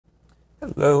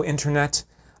Hello, Internet.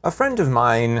 A friend of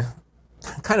mine,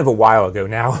 kind of a while ago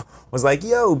now, was like,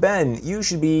 yo, Ben, you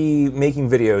should be making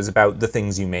videos about the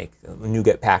things you make,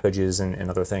 NuGet packages and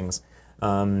other things.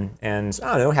 And I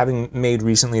don't know, having made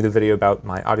recently the video about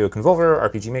my Audio Convolver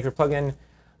RPG Maker plugin,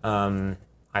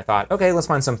 I thought, okay, let's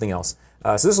find something else.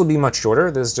 So this will be much shorter.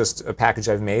 This is just a package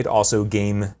I've made, also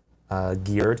game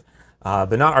geared,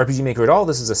 but not RPG Maker at all.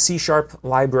 This is a C#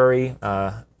 library,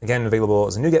 again, available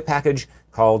as a NuGet package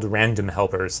called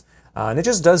RandomHelpers. And it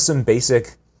just does some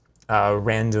basic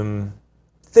random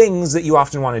things that you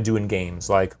often want to do in games,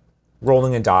 like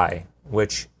rolling a die,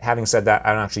 which, having said that,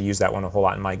 I don't actually use that one a whole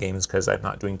lot in my games because I'm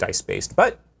not doing dice-based,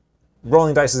 but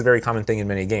rolling dice is a very common thing in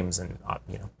many games, and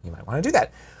you might want to do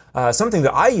that. Something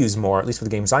that I use more, at least for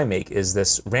the games I make, is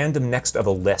this random next of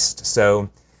a list. So,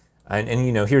 and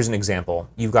here's an example.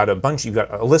 You've got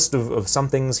a list of some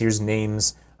things, here's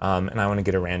names, and I want to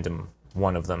get a random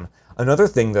one of them. Another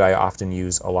thing that I often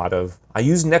use I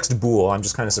use next bool. I'm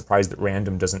just kind of surprised that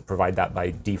random doesn't provide that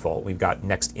by default. We've got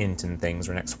next int and things,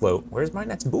 or next float. Where's my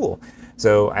next bool?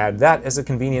 So I add that as a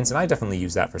convenience, and I definitely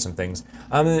use that for some things.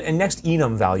 And next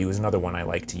enum value is another one I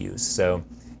like to use. So,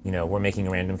 we're making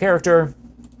a random character,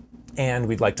 and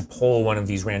we'd like to pull one of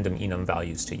these random enum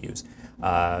values to use.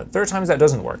 There are times that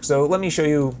doesn't work, so let me show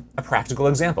you a practical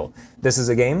example. This is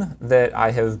a game that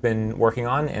I have been working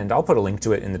on, and I'll put a link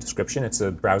to it in the description. It's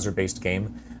a browser-based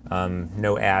game,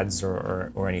 no ads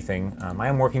or anything. I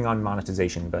am working on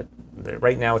monetization, but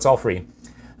right now it's all free.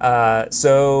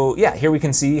 So yeah, here we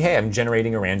can see, hey, I'm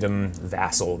generating a random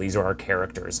vassal. These are our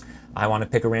characters. I want to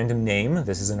pick a random name.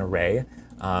 This is an array.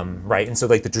 Right, and so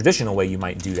like the traditional way you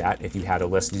might do that if you had a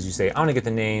list is you say, I want to get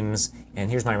the names, and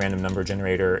here's my random number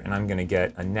generator, and I'm going to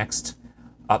get a next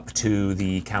up to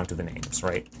the count of the names,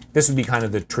 right? This would be kind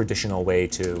of the traditional way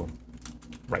to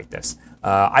write this.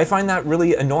 I find that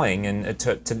really annoying, and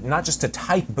to not just to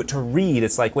type, but to read.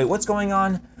 It's like, wait, what's going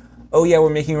on? Oh yeah,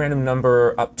 we're making a random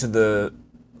number up to the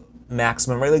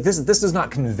maximum, right? Like this does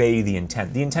not convey the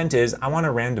intent. The intent is, I want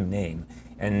a random name,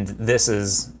 and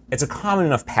it's a common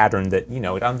enough pattern that,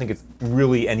 I don't think it's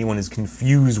really anyone is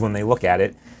confused when they look at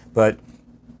it, but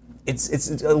it's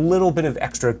a little bit of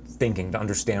extra thinking to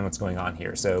understand what's going on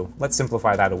here. So let's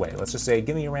simplify that away. Let's just say,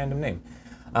 give me a random name.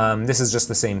 This is just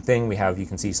the same thing. You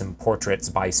can see some portraits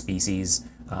by species.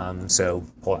 So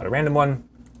pull out a random one.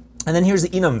 And then here's the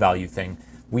enum value thing.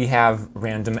 We have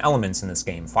random elements in this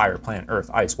game: fire, plant, earth,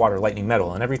 ice, water, lightning,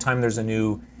 metal. And every time there's a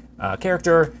new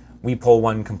character, we pull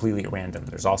one completely at random.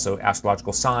 There's also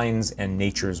astrological signs and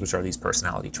natures, which are these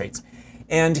personality traits.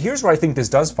 And here's where I think this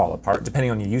does fall apart,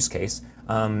 depending on your use case.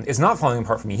 It's not falling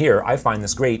apart for me here. I find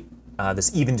this great,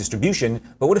 this even distribution,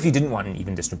 but what if you didn't want an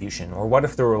even distribution? Or what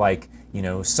if there were like,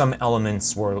 some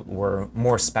elements were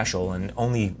more special and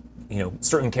only,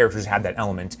 certain characters had that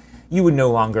element? You would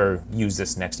no longer use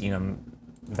this next enum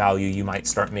value. You might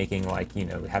start making like,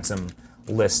 have some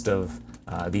list of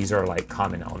these are like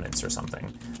common elements or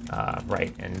something,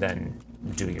 right? And then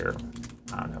do your,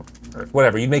 I don't know, or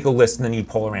whatever. You'd make a list and then you'd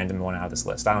pull a random one out of this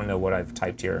list. I don't know what I've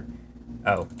typed here.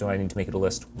 Oh, do I need to make it a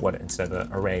list? What, instead of an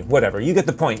array? Whatever, you get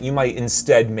the point. You might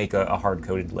instead make a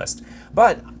hard-coded list.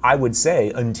 But I would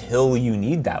say until you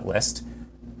need that list,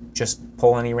 just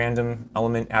pull any random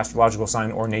element, astrological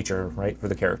sign, or nature, right, for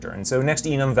the character. And so next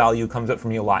enum value comes up for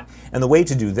me a lot. And the way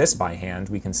to do this by hand,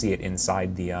 we can see it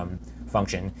inside the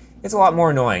function. It's a lot more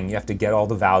annoying. You have to get all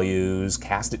the values,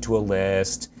 cast it to a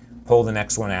list, pull the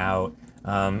next one out.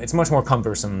 It's much more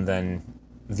cumbersome than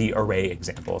the array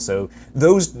example. So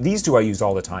these two I use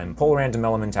all the time. Pull a random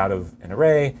element out of an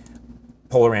array,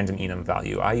 pull a random enum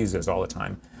value. I use those all the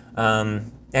time.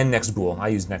 And next bool. I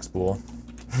use next bool.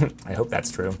 I hope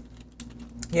that's true.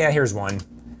 Yeah, here's one.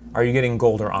 Are you getting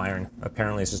gold or iron?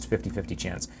 Apparently it's just a 50-50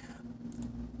 chance.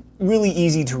 Really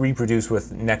easy to reproduce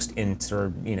with next int or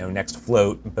next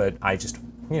float, but I just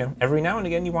every now and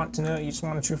again you just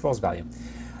want a true/false value.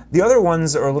 The other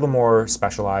ones are a little more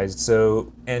specialized.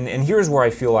 So and here's where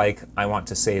I feel like I want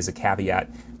to say as a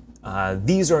caveat,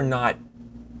 these are not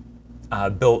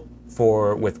built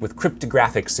with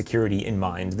cryptographic security in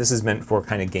mind. This is meant for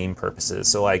kind of game purposes.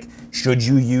 So like, should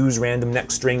you use random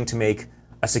next string to make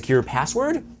a secure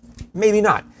password? Maybe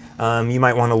not. You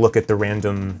might want to look at the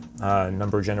random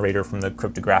number generator from the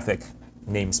cryptographic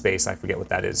namespace. I forget what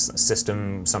that is.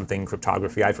 System something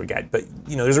cryptography, I forget. But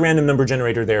there's a random number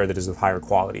generator there that is of higher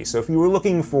quality. So if you were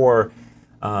looking for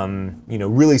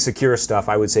really secure stuff,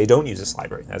 I would say don't use this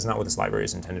library. That's not what this library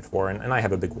is intended for. And I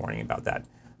have a big warning about that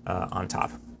on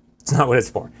top. It's not what it's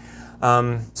for.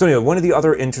 So anyway, one of the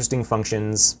other interesting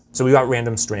functions, so we got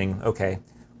random string. Okay,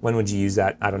 when would you use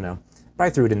that? I don't know. But I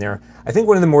threw it in there. I think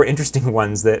one of the more interesting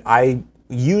ones that I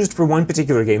used for one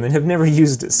particular game and have never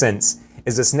used it since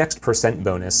is this next percent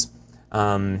bonus.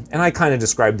 And I kind of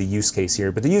described the use case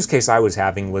here, but the use case I was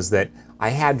having was that I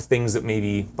had things that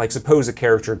maybe, like suppose a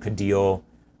character could deal,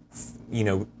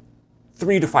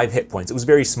 3 to 5 hit points. It was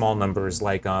very small numbers,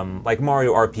 like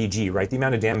Mario RPG, right? The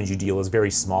amount of damage you deal is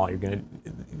very small.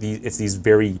 It's these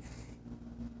very,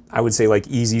 I would say, like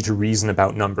easy to reason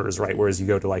about numbers, right? Whereas you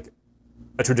go to like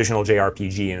a traditional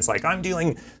JRPG and it's like, I'm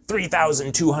dealing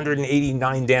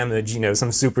 3,289 damage,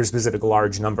 some super specific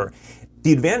large number.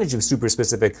 The advantage of super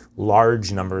specific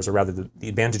large numbers, or rather the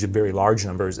advantage of very large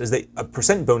numbers, is that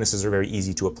percent bonuses are very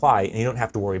easy to apply and you don't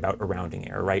have to worry about a rounding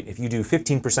error, right? If you do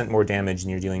 15% more damage and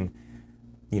you're dealing,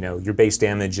 your base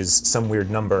damage is some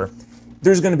weird number,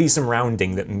 there's going to be some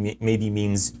rounding that maybe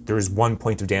means there's 1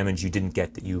 point of damage you didn't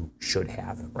get that you should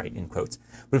have, right, in quotes.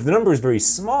 But if the number is very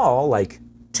small, like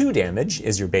 2 damage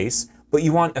is your base, but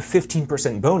you want a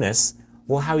 15% bonus,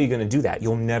 well, how are you going to do that?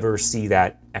 You'll never see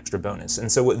that extra bonus.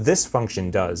 And so what this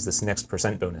function does, this next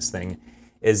percent bonus thing,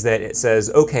 is that it says,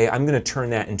 okay, I'm going to turn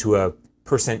that into a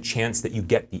percent chance that you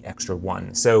get the extra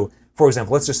 1. So, for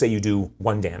example, let's just say you do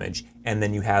 1 damage, and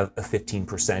then you have a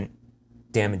 15%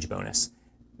 damage bonus.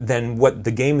 Then what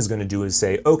the game is going to do is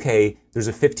say, okay, there's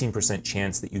a 15%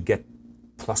 chance that you get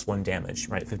plus 1 damage,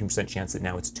 right? 15% chance that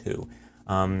now it's 2.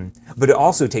 But it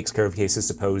also takes care of cases,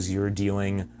 suppose you're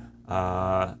dealing,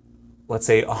 let's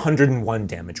say 101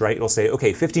 damage, right? It'll say,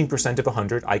 okay, 15% of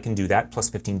 100, I can do that, plus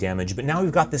 15 damage, but now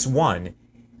we've got this 1,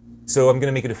 so I'm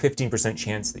gonna make it a 15%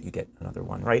 chance that you get another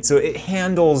 1, right? So it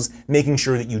handles making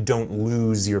sure that you don't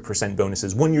lose your percent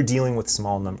bonuses when you're dealing with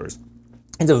small numbers.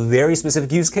 It's a very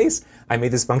specific use case. I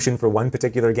made this function for one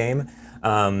particular game,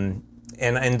 and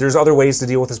there's other ways to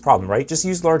deal with this problem, right? Just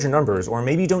use larger numbers, or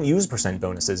maybe don't use percent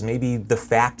bonuses. Maybe the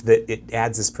fact that it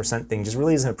adds this percent thing just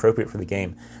really isn't appropriate for the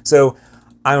game. So,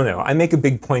 I don't know. I make a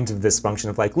big point of this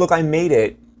function of like, look, I made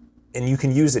it, and you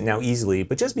can use it now easily,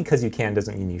 but just because you can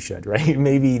doesn't mean you should, right?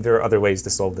 Maybe there are other ways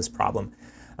to solve this problem.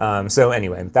 So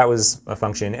anyway, that was a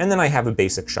function. And then I have a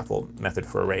basic shuffle method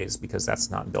for arrays because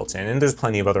that's not built in. And there's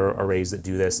plenty of other arrays that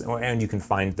do this. And you can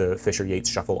find the Fisher-Yates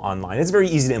shuffle online. It's very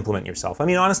easy to implement yourself. I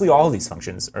mean, honestly, all of these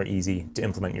functions are easy to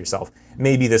implement yourself.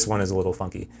 Maybe this one is a little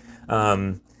funky.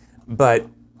 But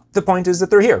the point is that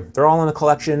they're here. They're all in a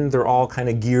collection. They're all kind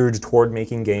of geared toward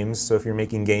making games. So if you're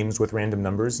making games with random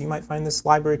numbers, you might find this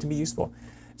library to be useful.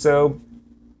 So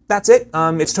that's it.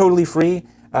 It's totally free.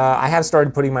 I have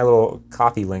started putting my little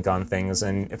coffee link on things,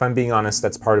 and if I'm being honest,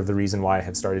 that's part of the reason why I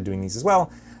have started doing these as well.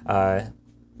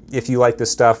 If you like this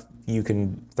stuff, you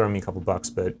can throw me a couple bucks,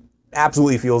 but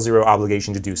absolutely feel zero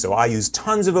obligation to do so. I use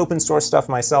tons of open source stuff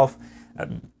myself.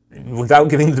 Without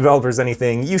giving the developers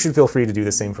anything, you should feel free to do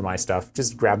the same for my stuff.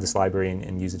 Just grab this library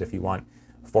and use it if you want.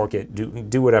 Fork it,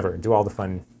 do whatever, do all the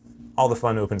fun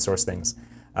open source things.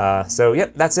 So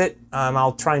yep, that's it.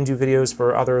 I'll try and do videos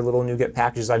for other little NuGet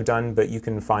packages I've done, but you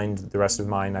can find the rest of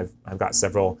mine. I've got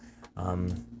several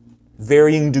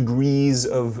varying degrees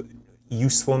of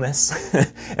usefulness,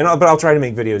 but I'll try to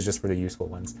make videos just for the useful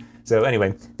ones. So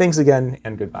anyway, thanks again,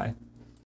 and goodbye.